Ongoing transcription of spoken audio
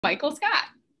Michael Scott.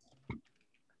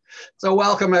 So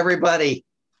welcome everybody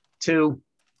to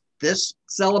this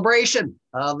celebration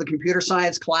of the computer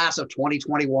science class of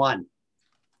 2021.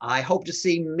 I hope to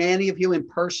see many of you in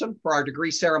person for our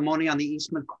degree ceremony on the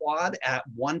Eastman Quad at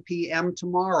 1 p.m.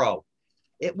 tomorrow.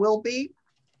 It will be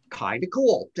kind of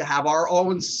cool to have our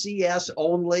own CS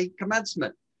only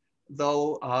commencement,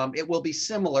 though it will be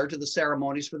similar to the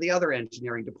ceremonies for the other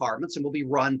engineering departments and will be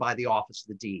run by the Office of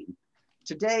the Dean.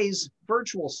 Today's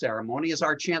virtual ceremony is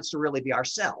our chance to really be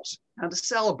ourselves and to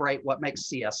celebrate what makes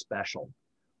CS special.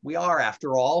 We are,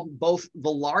 after all, both the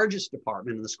largest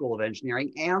department in the School of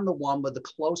Engineering and the one with the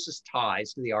closest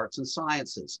ties to the arts and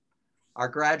sciences. Our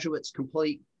graduates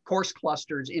complete course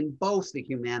clusters in both the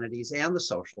humanities and the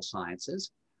social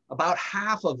sciences. About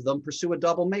half of them pursue a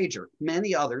double major.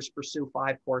 Many others pursue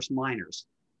 5-course minors.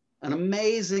 An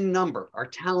amazing number are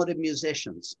talented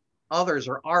musicians. Others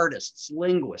are artists,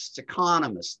 linguists,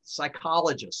 economists,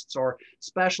 psychologists, or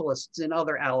specialists in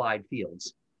other allied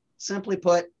fields. Simply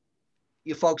put,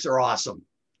 you folks are awesome.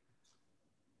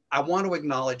 I want to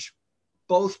acknowledge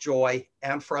both joy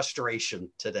and frustration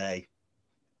today.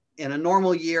 In a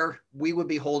normal year, we would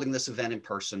be holding this event in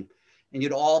person, and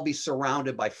you'd all be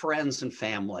surrounded by friends and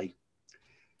family.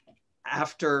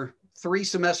 After 3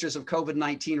 semesters of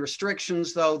COVID-19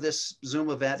 restrictions, though, this Zoom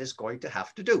event is going to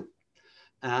have to do.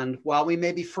 And while we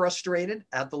may be frustrated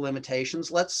at the limitations,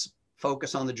 let's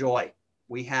focus on the joy.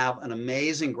 We have an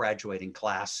amazing graduating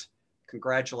class.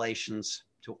 Congratulations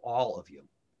to all of you.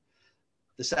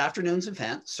 This afternoon's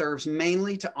event serves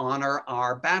mainly to honor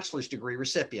our bachelor's degree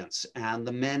recipients and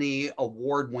the many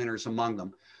award winners among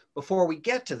them. Before we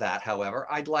get to that, however,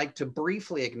 I'd like to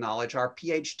briefly acknowledge our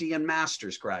PhD and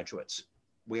master's graduates.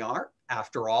 We are,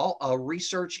 after all, a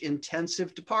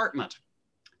research-intensive department.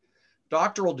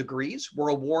 Doctoral degrees were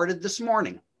awarded this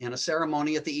morning in a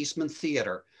ceremony at the Eastman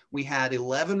Theater. We had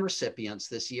 11 recipients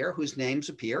this year whose names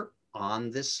appear on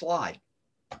this slide.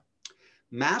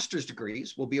 Master's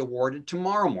degrees will be awarded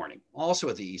tomorrow morning, also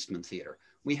at the Eastman Theater.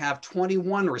 We have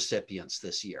 21 recipients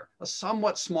this year, a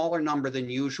somewhat smaller number than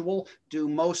usual, due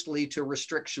mostly to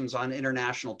restrictions on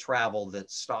international travel that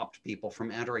stopped people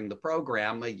from entering the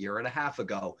program a year and a half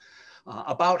ago.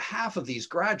 About half of these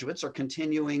graduates are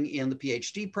continuing in the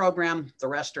PhD program. The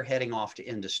rest are heading off to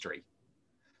industry.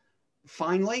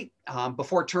 Finally,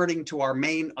 before turning to our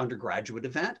main undergraduate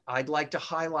event, I'd like to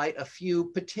highlight a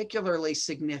few particularly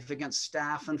significant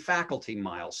staff and faculty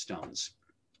milestones.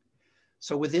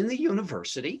 So within the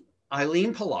university,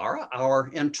 Eileen Pilara,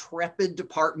 our intrepid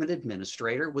department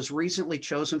administrator, was recently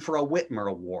chosen for a Whitmer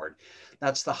Award.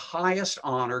 That's the highest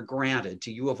honor granted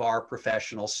to U of R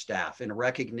professional staff in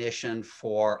recognition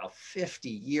for a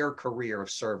 50-year career of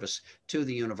service to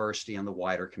the university and the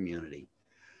wider community.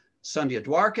 Sandhya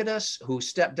Dwarkadis, who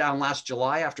stepped down last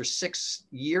July after 6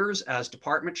 years as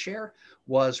department chair,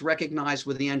 was recognized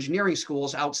with the Engineering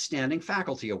School's Outstanding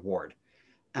Faculty Award.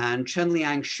 And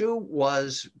Chenliang Xu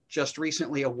was just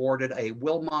recently awarded a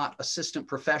Wilmot Assistant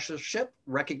Professorship,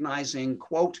 recognizing,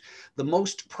 quote, the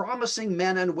most promising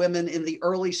men and women in the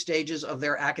early stages of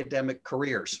their academic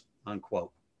careers,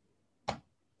 unquote.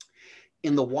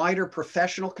 In the wider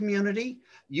professional community,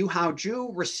 Yu Hao Ju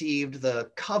received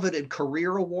the coveted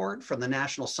Career Award from the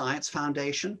National Science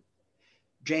Foundation.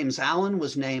 James Allen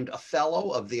was named a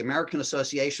Fellow of the American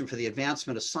Association for the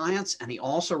Advancement of Science, and he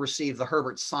also received the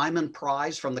Herbert Simon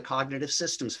Prize from the Cognitive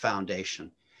Systems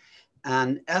Foundation.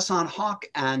 And Ehsan Haq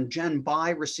and Jen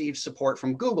Bai received support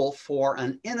from Google for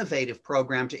an innovative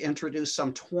program to introduce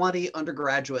some 20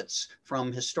 undergraduates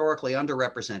from historically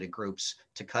underrepresented groups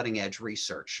to cutting-edge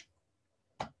research.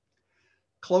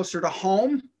 Closer to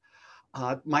home,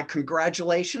 my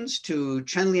congratulations to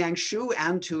Chenliang Xu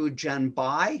and to Jen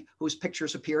Bai, whose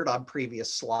pictures appeared on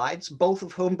previous slides, both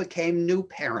of whom became new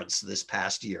parents this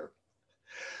past year.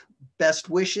 Best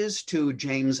wishes to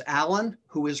James Allen,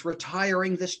 who is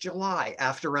retiring this July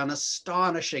after an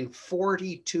astonishing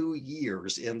 42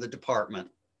 years in the department.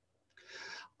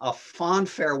 A fond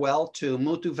farewell to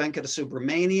Muthu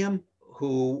Venkatasubramaniam,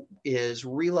 who is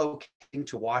relocating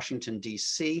to Washington,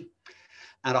 D.C.,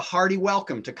 and a hearty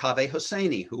welcome to Kaveh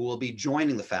Hosseini, who will be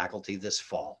joining the faculty this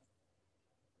fall.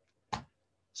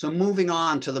 So moving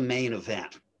on to the main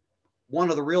event. One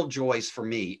of the real joys for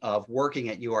me of working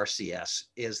at URCS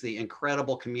is the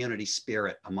incredible community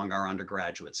spirit among our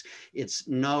undergraduates. It's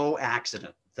no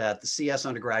accident that the CS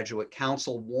Undergraduate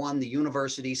Council won the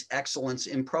university's Excellence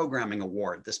in Programming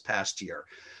Award this past year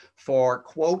for,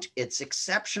 quote, its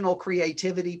exceptional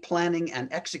creativity, planning,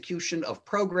 and execution of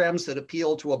programs that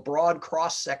appeal to a broad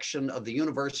cross-section of the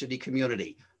university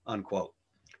community, unquote.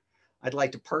 I'd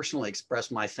like to personally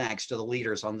express my thanks to the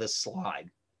leaders on this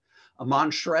slide.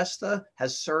 Aman Shrestha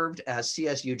has served as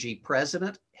CSUG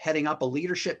president, heading up a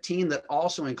leadership team that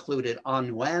also included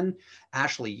An Nguyen,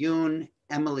 Ashley Yoon,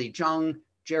 Emily Jung,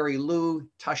 Jerry Liu,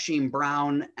 Tashim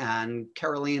Brown, and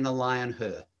Carolina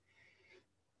Lyon-Hu.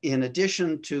 In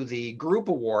addition to the group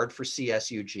award for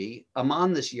CSUG,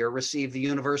 Aman this year received the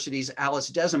university's Alice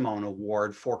Desimone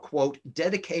Award for, quote,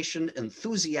 dedication,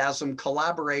 enthusiasm,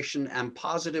 collaboration, and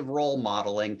positive role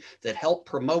modeling that help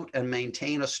promote and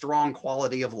maintain a strong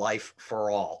quality of life for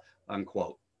all,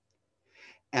 unquote.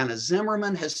 Anna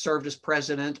Zimmerman has served as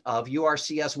president of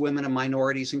URCS Women and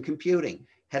Minorities in Computing,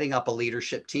 heading up a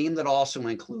leadership team that also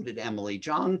included Emily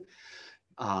Zhang,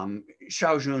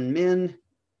 Xiaojun Min,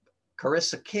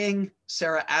 Carissa King,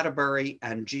 Sarah Atterbury,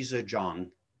 and Jiza Zhang.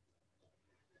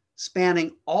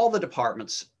 Spanning all the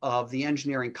departments of the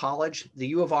engineering college, the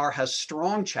U of R has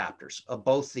strong chapters of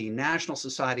both the National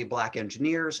Society of Black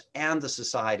Engineers and the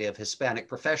Society of Hispanic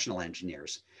Professional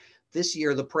Engineers. This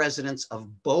year, the presidents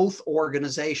of both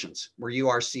organizations were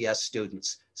URCS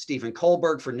students, Stephen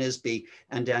Kohlberg for NISB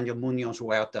and Daniel Munoz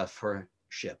Huerta for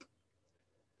SHIP.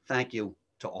 Thank you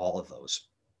to all of those.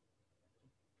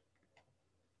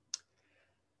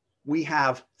 We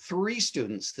have 3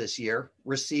 students this year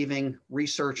receiving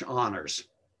research honors.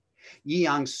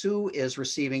 Yiyang Su is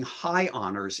receiving high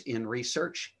honors in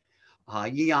research.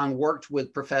 Yiyang worked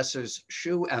with Professors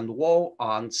Xu and Wo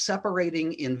on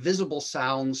separating invisible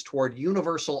sounds toward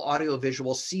universal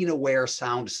audiovisual scene-aware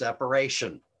sound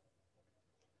separation.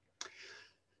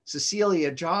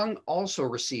 Cecilia Zhang also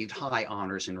received high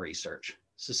honors in research.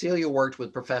 Cecilia worked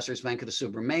with Professors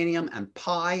Venkata and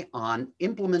Pai on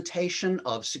implementation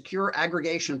of secure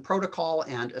aggregation protocol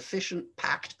and efficient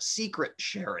packed secret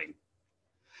sharing.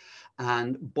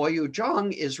 And Boyu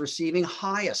Zhang is receiving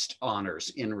highest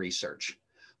honors in research.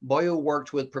 Boyu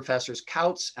worked with Professors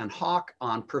Kautz and Hawk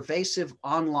on pervasive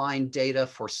online data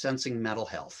for sensing mental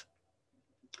health.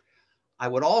 I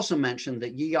would also mention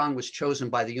that Yiyang was chosen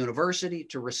by the university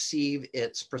to receive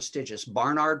its prestigious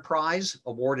Barnard Prize,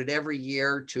 awarded every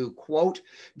year to, quote,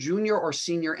 junior or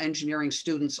senior engineering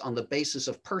students on the basis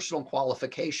of personal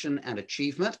qualification and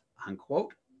achievement,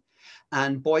 unquote.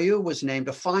 And Boyu was named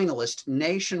a finalist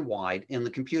nationwide in the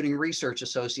Computing Research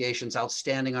Association's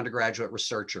Outstanding Undergraduate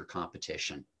Researcher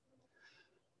competition.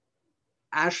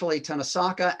 Ashley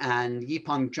Tanasaka and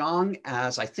Yipeng Zhang,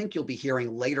 as I think you'll be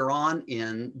hearing later on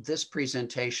in this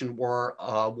presentation, were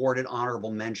awarded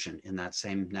honorable mention in that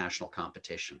same national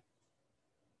competition.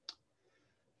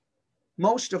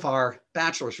 Most of our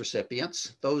bachelor's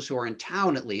recipients, those who are in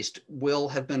town at least, will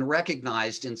have been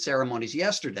recognized in ceremonies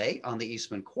yesterday on the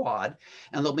Eastman Quad,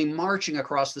 and they'll be marching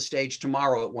across the stage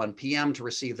tomorrow at 1 p.m. to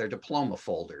receive their diploma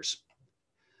folders.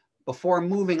 Before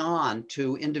moving on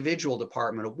to individual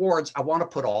department awards, I want to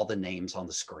put all the names on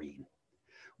the screen.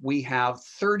 We have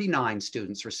 39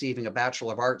 students receiving a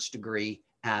Bachelor of Arts degree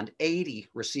and 80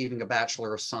 receiving a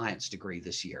Bachelor of Science degree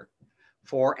this year.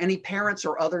 For any parents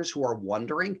or others who are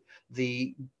wondering,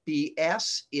 the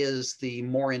BS is the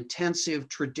more intensive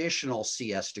traditional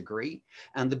CS degree,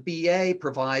 and the BA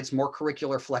provides more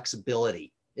curricular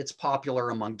flexibility. It's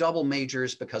popular among double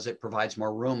majors because it provides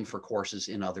more room for courses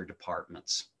in other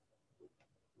departments.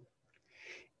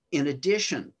 In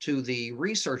addition to the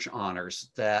research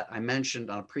honors that I mentioned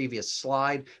on a previous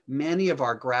slide, many of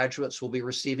our graduates will be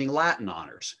receiving Latin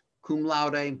honors, cum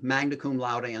laude, magna cum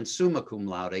laude, and summa cum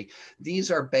laude.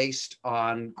 These are based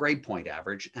on grade point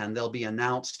average, and they'll be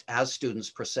announced as students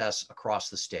process across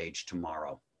the stage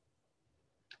tomorrow.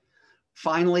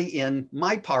 Finally, in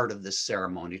my part of this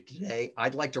ceremony today,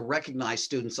 I'd like to recognize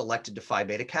students elected to Phi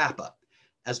Beta Kappa.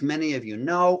 As many of you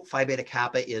know, Phi Beta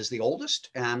Kappa is the oldest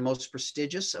and most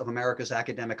prestigious of America's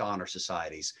academic honor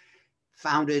societies.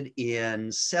 Founded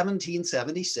in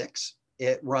 1776,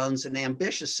 it runs an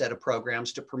ambitious set of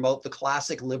programs to promote the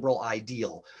classic liberal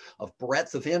ideal of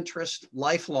breadth of interest,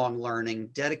 lifelong learning,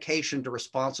 dedication to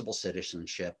responsible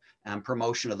citizenship, and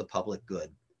promotion of the public good.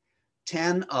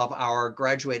 10 of our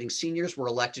graduating seniors were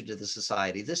elected to the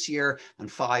society this year, and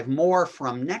 5 more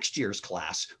from next year's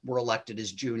class were elected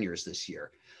as juniors this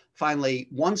year. Finally,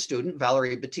 one student,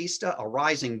 Valerie Batista, a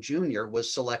rising junior,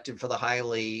 was selected for the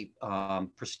highly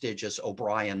prestigious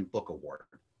O'Brien Book Award.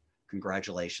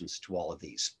 Congratulations to all of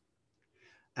these.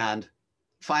 And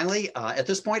finally, at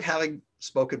this point, having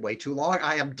spoken way too long,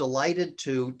 I am delighted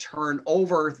to turn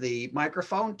over the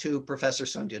microphone to Professor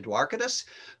Sandhya Dwarkadis,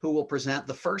 who will present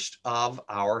the first of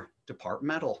our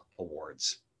departmental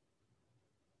awards.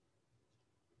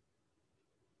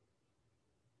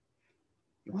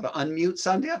 You want to unmute,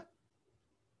 Sandhya?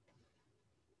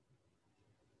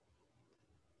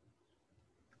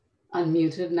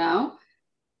 Unmuted now.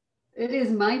 It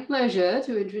is my pleasure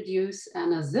to introduce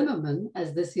Anna Zimmerman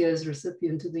as this year's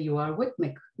recipient of the UR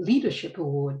Whitmick Leadership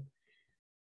Award.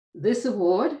 This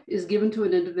award is given to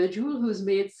an individual who has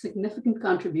made significant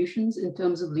contributions in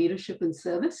terms of leadership and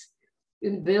service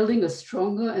in building a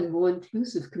stronger and more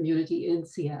inclusive community in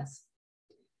CS.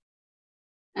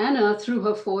 Anna, through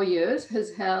her 4 years,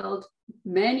 has held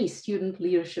many student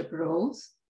leadership roles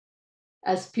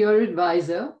as peer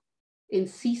advisor, in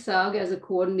CSAG as a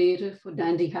coordinator for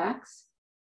Dandy Hacks,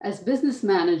 as business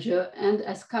manager, and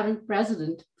as current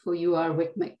president for UR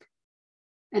Whitmick,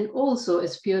 and also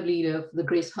as peer leader for the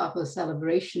Grace Harper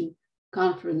Celebration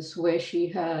Conference, where she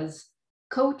has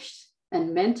coached and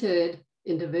mentored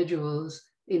individuals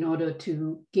in order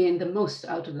to gain the most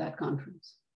out of that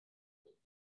conference.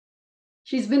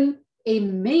 She's been a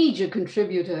major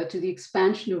contributor to the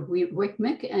expansion of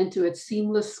Whitmick and to its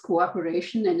seamless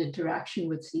cooperation and interaction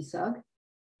with CSAG,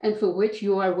 and for which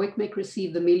UR Whitmick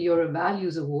received the Meliora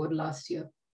Values Award last year.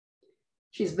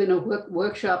 She's been a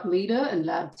workshop leader and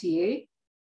lab TA,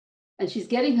 and she's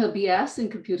getting her BS in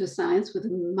computer science with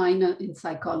a minor in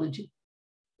psychology.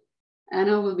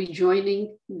 Anna will be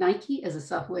joining Nike as a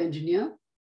software engineer.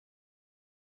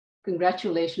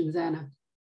 Congratulations, Anna.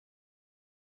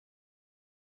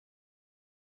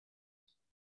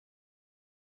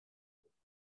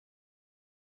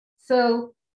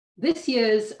 So this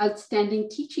year's Outstanding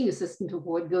Teaching Assistant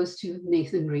Award goes to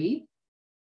Nathan Reed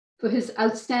for his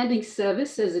outstanding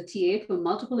service as a TA for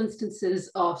multiple instances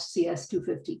of CS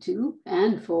 252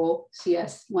 and for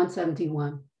CS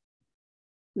 171.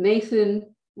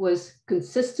 Nathan was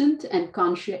consistent and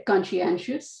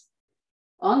conscientious,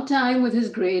 on time with his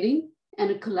grading,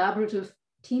 and a collaborative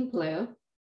team player.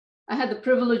 I had the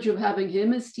privilege of having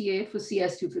him as TA for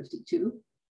CS 252,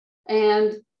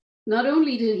 and not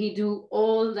only did he do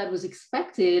all that was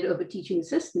expected of a teaching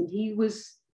assistant, he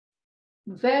was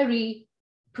very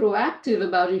proactive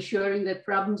about ensuring that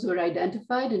problems were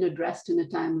identified and addressed in a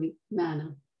timely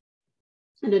manner.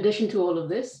 In addition to all of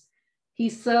this, he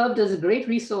served as a great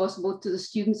resource both to the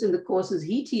students in the courses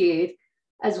he TA'd,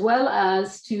 as well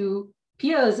as to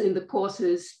peers in the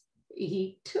courses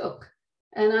he took.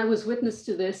 And I was witness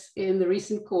to this in the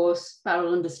recent course,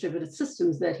 Parallel and Distributed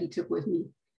Systems, that he took with me.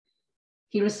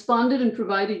 He responded and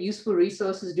provided useful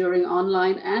resources during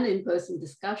online and in-person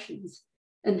discussions,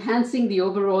 enhancing the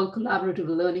overall collaborative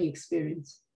learning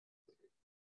experience.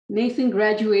 Nathan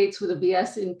graduates with a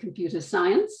BS in computer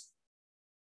science.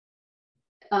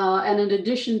 And in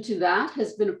addition to that,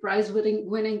 has been a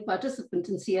prize-winning participant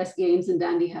in CS Games and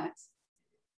Dandy Hacks.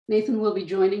 Nathan will be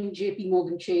joining JP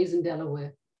Morgan Chase in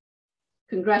Delaware.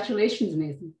 Congratulations,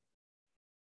 Nathan.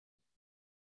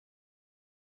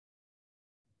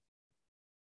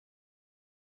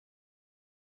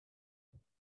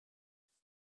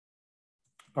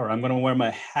 All right, I'm going to wear my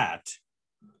hat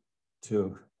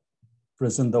to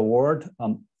present the award.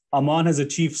 Aman has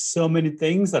achieved so many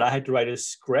things that I had to write a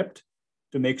script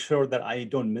to make sure that I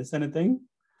don't miss anything.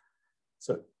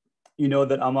 So you know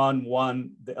that Aman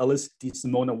won the Ellis D.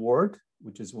 Simone Award,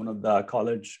 which is one of the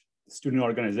college student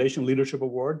organization leadership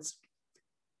awards.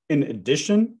 In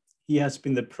addition, he has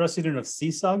been the president of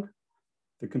CSAG,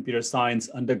 the Computer Science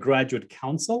Undergraduate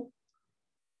Council.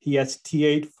 He has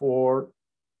TA'd for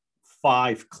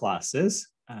 5 classes,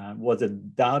 was a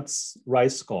Doubts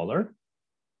Rice Scholar,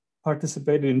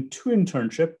 participated in 2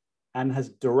 internships, and has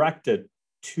directed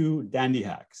 2 Dandy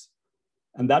Hacks.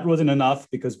 And that wasn't enough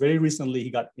because very recently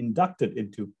he got inducted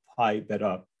into Pi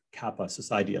Beta Kappa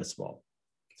Society as well.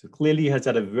 So clearly he has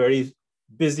had a very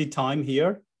busy time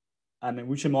here, and I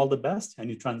wish him all the best and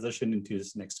he transition into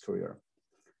his next career.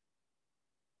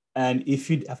 And if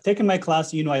you have taken my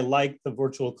class, you know I like the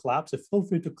virtual clap, so feel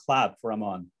free to clap for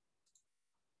Aman.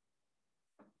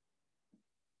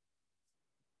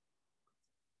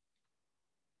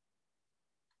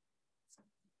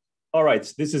 All right,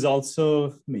 so this is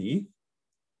also me.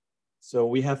 So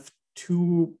we have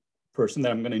 2 persons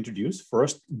that I'm going to introduce.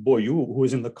 First, Boyu, who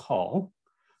is in the call.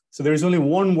 So there's only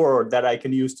one word that I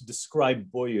can use to describe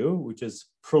Boyu, which is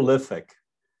prolific.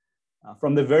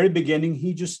 From the very beginning,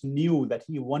 he just knew that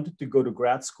he wanted to go to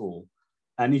grad school,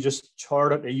 and he just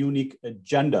charted a unique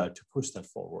agenda to push that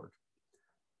forward.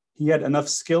 He had enough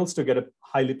skills to get a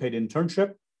highly paid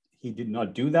internship. He did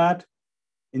not do that.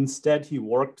 Instead, he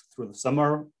worked through the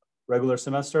summer, regular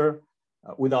semester,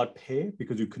 without pay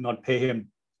because you could not pay him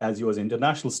as he was an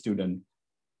international student,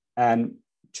 and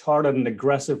charted an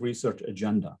aggressive research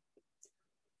agenda.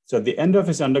 So at the end of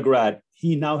his undergrad,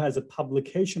 he now has a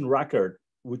publication record,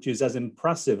 which is as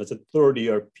impressive as a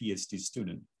 3rd-year PhD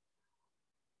student.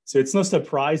 So it's no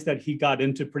surprise that he got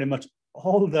into pretty much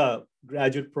all the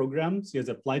graduate programs he has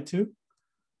applied to.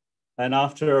 And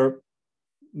after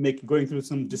going through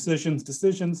some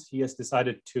decisions, he has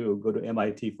decided to go to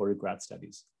MIT for grad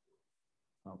studies.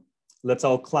 Let's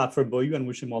all clap for Boyu and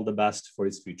wish him all the best for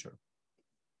his future.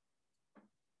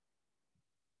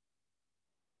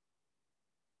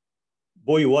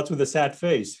 Boyu, what's with the sad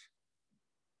face?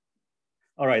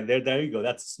 All right, there you go.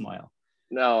 That's a smile.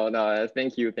 No,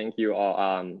 thank you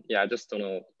all. Yeah, I just don't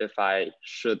know if I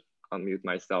should unmute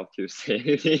myself to say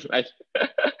anything, like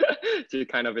to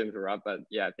kind of interrupt, but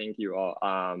yeah, thank you all.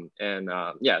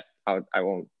 Yeah, I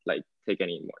won't like take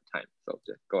any more time, so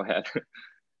just go ahead.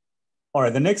 All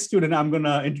right, the next student I'm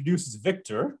gonna introduce is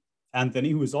Victor Anthony,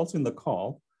 who is also in the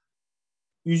call.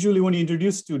 Usually when you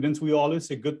introduce students, we always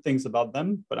say good things about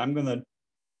them, but I'm gonna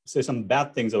say some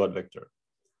bad things about Victor.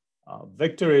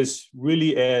 Victor is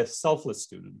really a selfless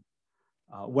student.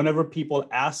 Whenever people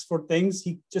ask for things,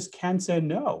 he just can't say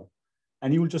no,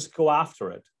 and he will just go after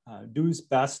it, do his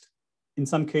best. In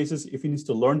some cases, if he needs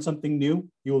to learn something new,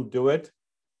 he will do it,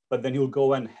 but then he'll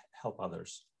go and help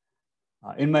others.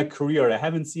 In my career, I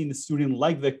haven't seen a student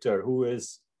like Victor who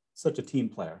is such a team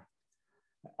player.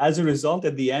 As a result,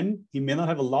 at the end, he may not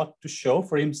have a lot to show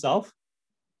for himself,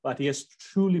 but he has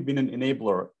truly been an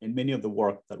enabler in many of the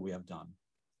work that we have done.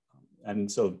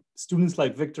 And so students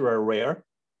like Victor are rare.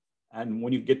 And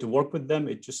when you get to work with them,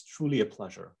 it's just truly a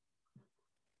pleasure.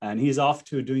 And he's off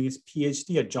to doing his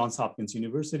PhD at Johns Hopkins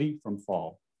University from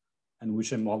fall, and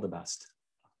wish him all the best.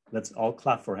 Let's all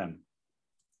clap for him.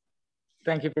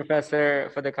 Thank you,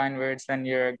 Professor, for the kind words and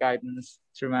your guidance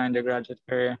through my undergraduate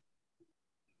career.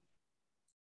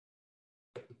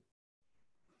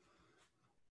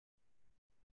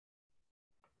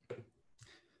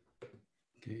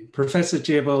 Okay. Professor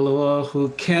Jiebo Luo, who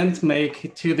can't make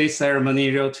it to this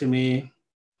ceremony, wrote to me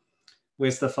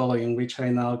with the following, which I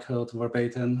now quote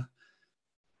verbatim.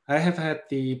 I have had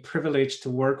the privilege to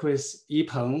work with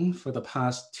Yipeng for the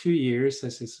past 2 years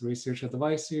as his research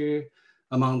advisor.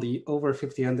 Among the over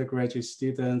 50 undergraduate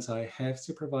students I have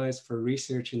supervised for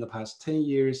research in the past 10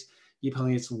 years,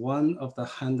 Yipeng is one of the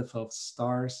handful of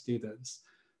star students.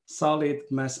 Solid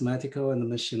mathematical and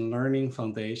machine learning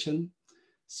foundation,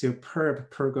 superb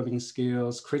programming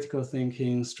skills, critical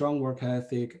thinking, strong work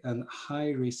ethic, and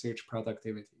high research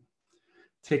productivity.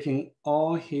 Taking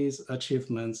all his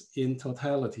achievements in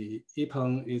totality,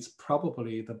 Yipeng is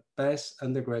probably the best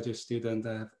undergraduate student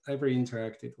I have ever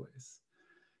interacted with.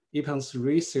 Yipeng's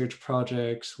research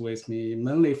projects with me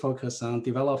mainly focus on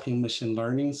developing machine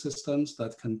learning systems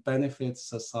that can benefit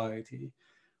society,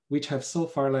 which have so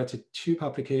far led to 2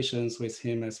 publications with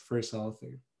him as first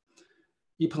author.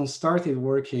 Yipeng started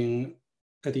working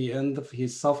at the end of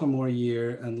his sophomore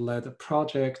year and led a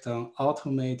project on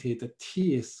automated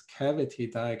teeth cavity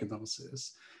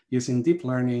diagnosis using deep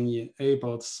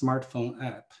learning-enabled smartphone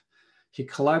app. He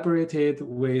collaborated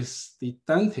with the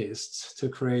dentists to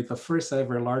create the first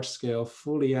ever large-scale,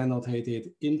 fully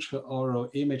annotated intraoral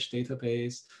image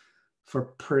database for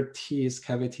per teeth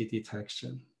cavity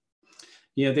detection.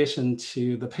 In addition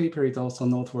to the paper, it's also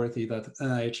noteworthy that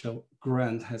NIH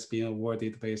grant has been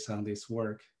awarded based on this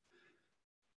work.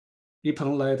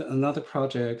 Yipeng led another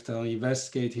project on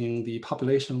investigating the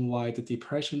population-wide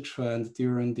depression trend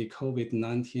during the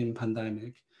COVID-19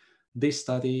 pandemic. This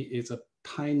study is a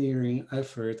pioneering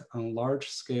effort on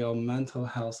large-scale mental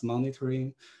health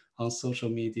monitoring on social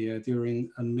media during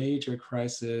a major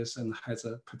crisis and has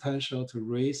a potential to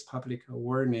raise public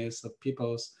awareness of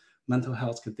people's mental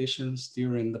health conditions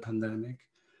during the pandemic.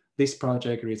 This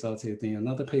project resulted in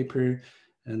another paper,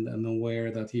 and I'm aware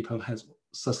that Yipeng has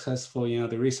successful in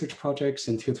other research projects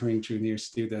and tutoring junior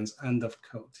students, end of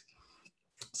quote.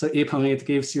 So Yipeng, it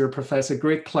gives your professor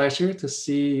great pleasure to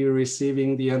see you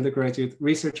receiving the undergraduate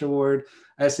research award,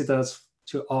 as it does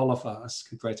to all of us.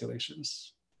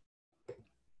 Congratulations.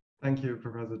 Thank you,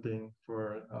 Professor Dean,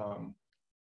 for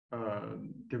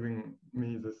giving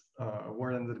me this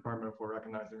award and the department for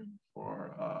recognizing me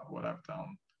for what I've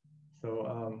done.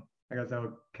 So I guess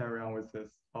I'll carry on with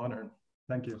this honor.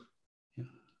 Thank you. Yeah.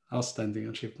 Outstanding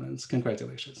achievements.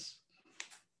 Congratulations.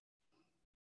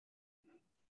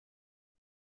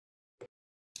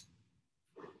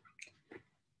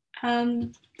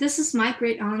 This is my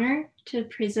great honor to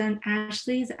present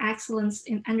Ashley's Excellence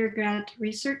in Undergrad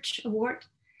Research Award.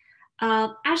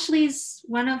 Ashley is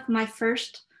one of my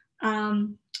first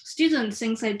students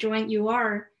since I joined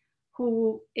UR,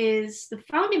 who is the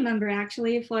founding member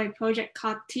actually for a project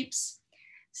called TIPS.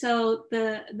 So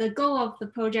the goal of the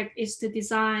project is to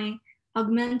design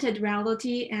augmented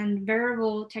reality and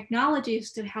wearable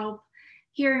technologies to help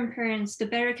hearing parents to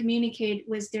better communicate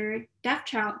with their deaf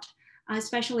child,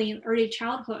 especially in early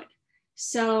childhood.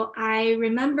 So I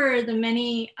remember the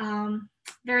many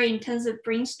very intensive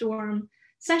brainstorm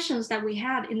sessions that we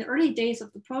had in the early days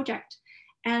of the project.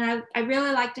 And I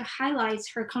really like to highlight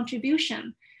her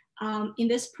contribution in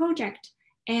this project,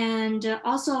 and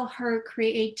also her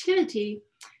creativity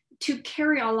to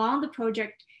carry along the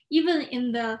project, even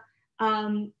in the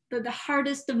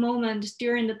hardest moment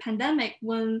during the pandemic,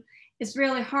 when it's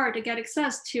really hard to get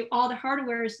access to all the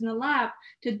hardwares in the lab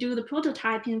to do the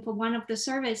prototyping for one of the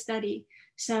survey study.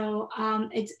 So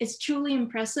it's truly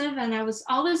impressive, and I was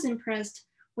always impressed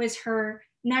with her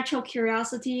natural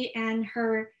curiosity and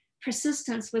her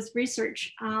persistence with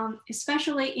research,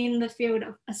 especially in the field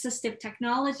of assistive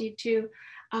technology to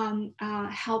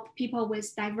help people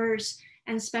with diverse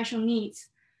and special needs.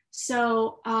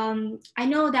 So I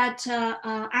know that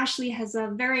Ashley has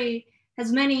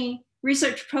many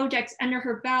research projects under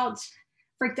her belt.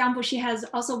 For example, she has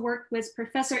also worked with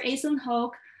Professor Ethan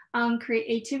Hoke on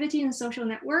creativity and social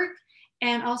network,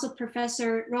 and also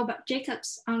Professor Robert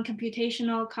Jacobs on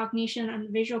computational cognition and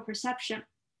visual perception.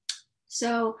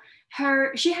 So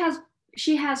she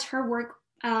has her work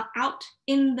out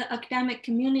in the academic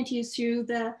community through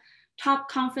the top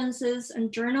conferences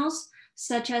and journals,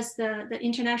 such as the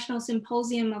International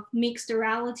Symposium of Mixed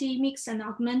Reality, Mixed and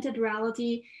Augmented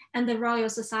Reality, and the Royal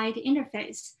Society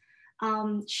Interface.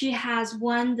 She has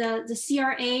won the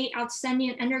CRA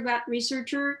Outstanding Undergrad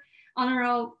Researcher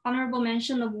Honorable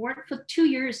Mention Award for 2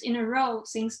 years in a row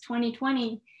since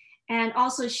 2020. And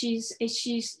also she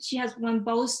has won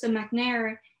both the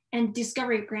McNair and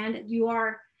Discovery Grant at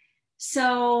UR.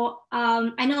 So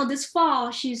I know this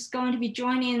fall she's going to be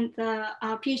joining the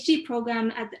PhD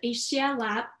program at the HCI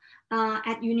lab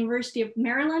at University of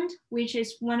Maryland, which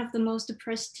is one of the most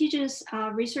prestigious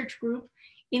research group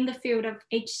in the field of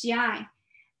HCI.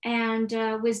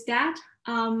 And with that,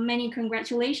 many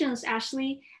congratulations,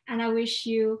 Ashley, and I wish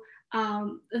you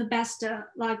the best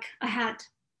luck ahead.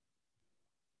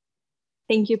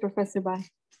 Thank you, Professor Bai.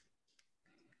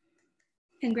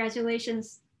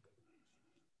 Congratulations.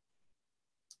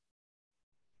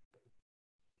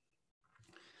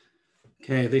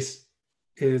 Okay, this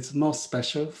is most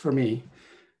special for me.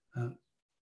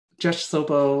 Josh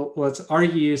Sobel was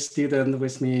RU student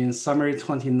with me in summer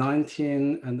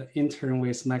 2019 and intern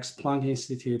with Max Planck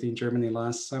Institute in Germany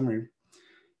last summer.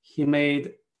 He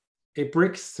made a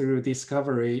breakthrough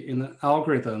discovery in an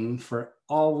algorithm for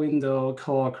all-window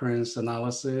co-occurrence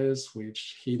analysis,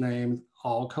 which he named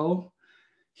ALCO.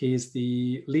 He is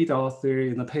the lead author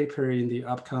in a paper in the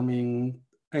upcoming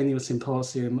annual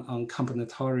symposium on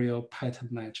combinatorial pattern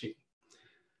matching.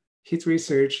 His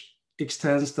research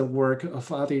extends the work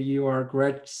of other UR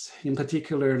graduates, in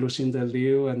particular Lucinda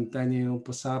Liu and Daniel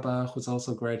Busaba, who's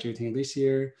also graduating this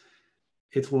year.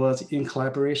 It was in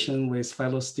collaboration with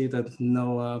fellow student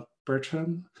Noah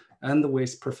Bertram and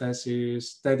with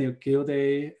professors Daniel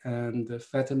Gilday and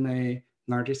Fatemeh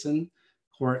Narjison,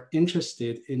 who are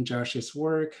interested in Josh's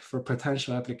work for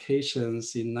potential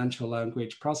applications in natural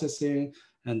language processing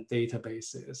and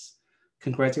databases.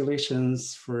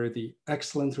 Congratulations for the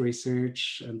excellent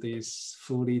research and this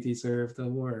fully deserved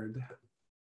award.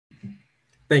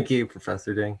 Thank you,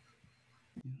 Professor Ding.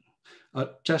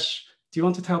 Josh, do you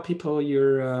want to tell people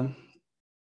your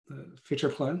future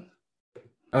plan?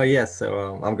 Oh, yes.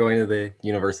 So I'm going to the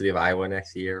University of Iowa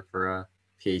next year for a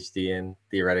PhD in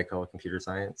theoretical computer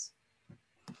science.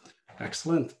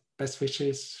 Excellent. Best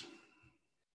wishes.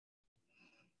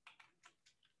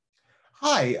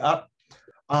 Hi.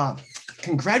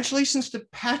 Congratulations to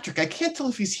Patrick. I can't tell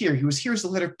if he's here. He was here as the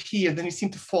letter P and then he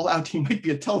seemed to fall out. He might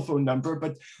be a telephone number,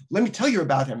 but let me tell you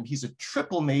about him. He's a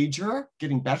triple major,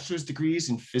 getting bachelor's degrees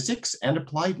in physics and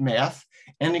applied math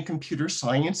and in computer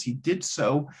science. He did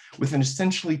so with an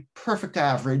essentially perfect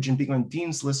average and being on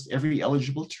Dean's List every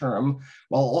eligible term,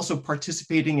 while also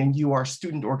participating in UR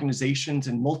student organizations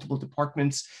in multiple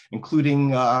departments, including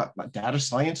data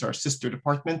science, our sister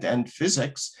department, and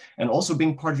physics, and also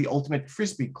being part of the Ultimate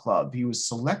Frisbee Club. He was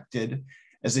selected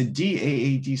as a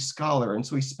DAAD scholar, and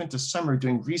so he spent a summer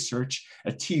doing research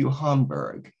at TU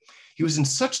Hamburg. He was in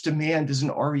such demand as an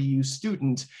REU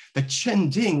student that Chen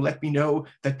Ding let me know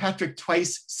that Patrick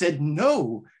twice said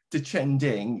no to Chen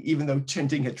Ding, even though Chen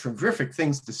Ding had terrific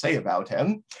things to say about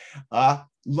him.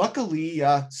 Luckily,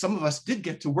 some of us did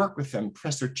get to work with him.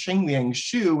 Professor Chengliang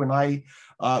Xu and I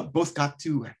both got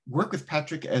to work with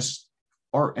Patrick as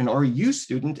an REU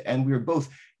student, and we were both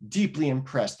deeply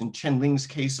impressed, in Chen Ling's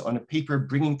case, on a paper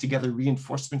bringing together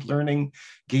reinforcement learning,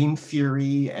 game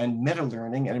theory, and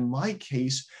meta-learning. And in my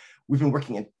case, we've been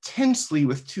working intensely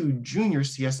with two junior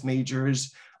CS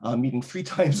majors meeting 3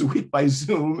 times a week by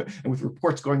Zoom and with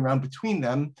reports going around between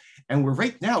them. And we're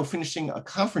right now finishing a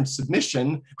conference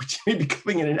submission, which may be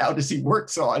coming in and out as he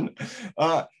works on,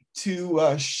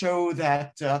 to show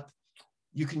that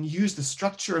you can use the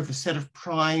structure of the set of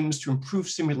primes to improve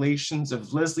simulations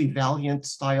of Leslie Valiant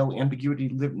style ambiguity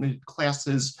limited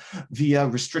classes via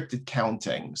restricted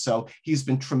counting. So he's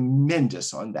been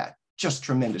tremendous on that. Just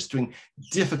tremendous, doing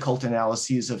difficult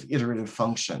analyses of iterative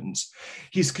functions.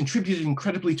 He's contributed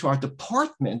incredibly to our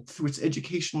department through its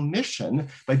educational mission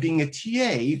by being a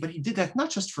TA, but he did that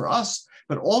not just for us,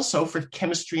 but also for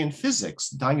chemistry and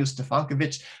physics. Danio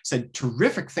Stefankovic said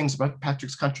terrific things about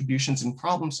Patrick's contributions in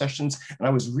problem sessions, and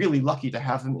I was really lucky to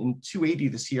have him in 280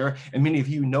 this year, and many of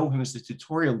you know him as the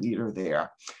tutorial leader there.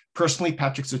 Personally,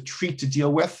 Patrick's a treat to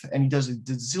deal with, and he does a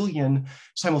gazillion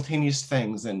simultaneous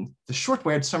things. And the short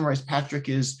way I'd summarize Patrick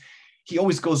is he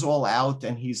always goes all out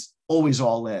and he's always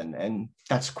all in, and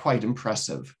that's quite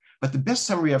impressive. But the best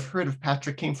summary I've heard of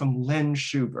Patrick came from Len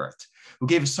Schubert, who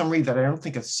gave a summary that I don't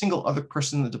think a single other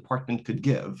person in the department could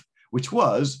give, which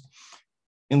was,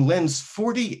 in Len's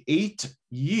 48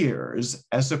 years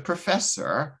as a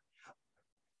professor,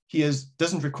 he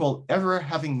doesn't recall ever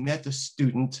having met a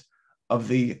student of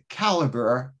the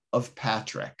caliber of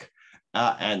Patrick.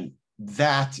 And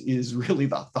that is really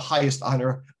the highest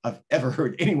honor I've ever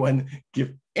heard anyone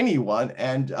give anyone.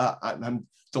 And I'm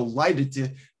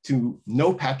delighted to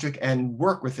know Patrick and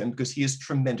work with him because he is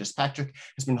tremendous. Patrick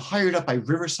has been hired up by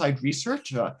Riverside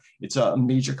Research. It's a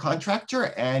major contractor,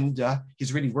 and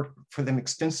he's already worked for them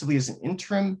extensively as an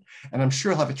interim, and I'm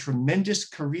sure he'll have a tremendous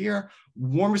career.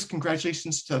 Warmest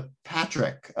congratulations to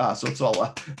Patrick. So let's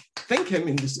all thank him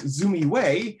in this Zoomy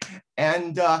way.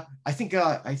 And I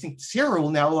think Sarah will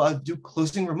now do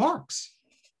closing remarks.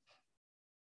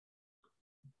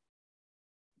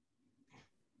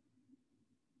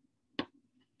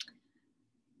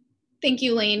 Thank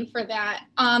you, Lane, for that.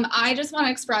 I just want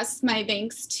to express my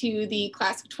thanks to the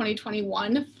class of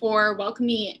 2021 for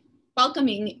welcoming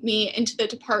me into the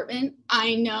department.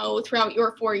 I know throughout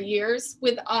your 4 years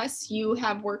with us, you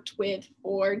have worked with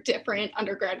 4 different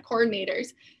undergrad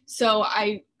coordinators. So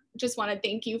I just want to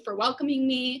thank you for welcoming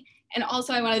me. And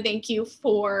also I want to thank you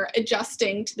for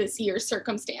adjusting to this year's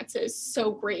circumstances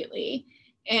so greatly.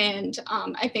 And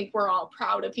I think we're all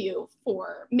proud of you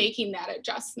for making that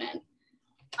adjustment.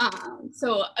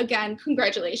 So again,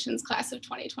 congratulations, class of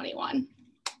 2021.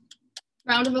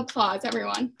 Round of applause,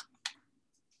 everyone.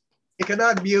 You can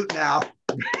unmute now.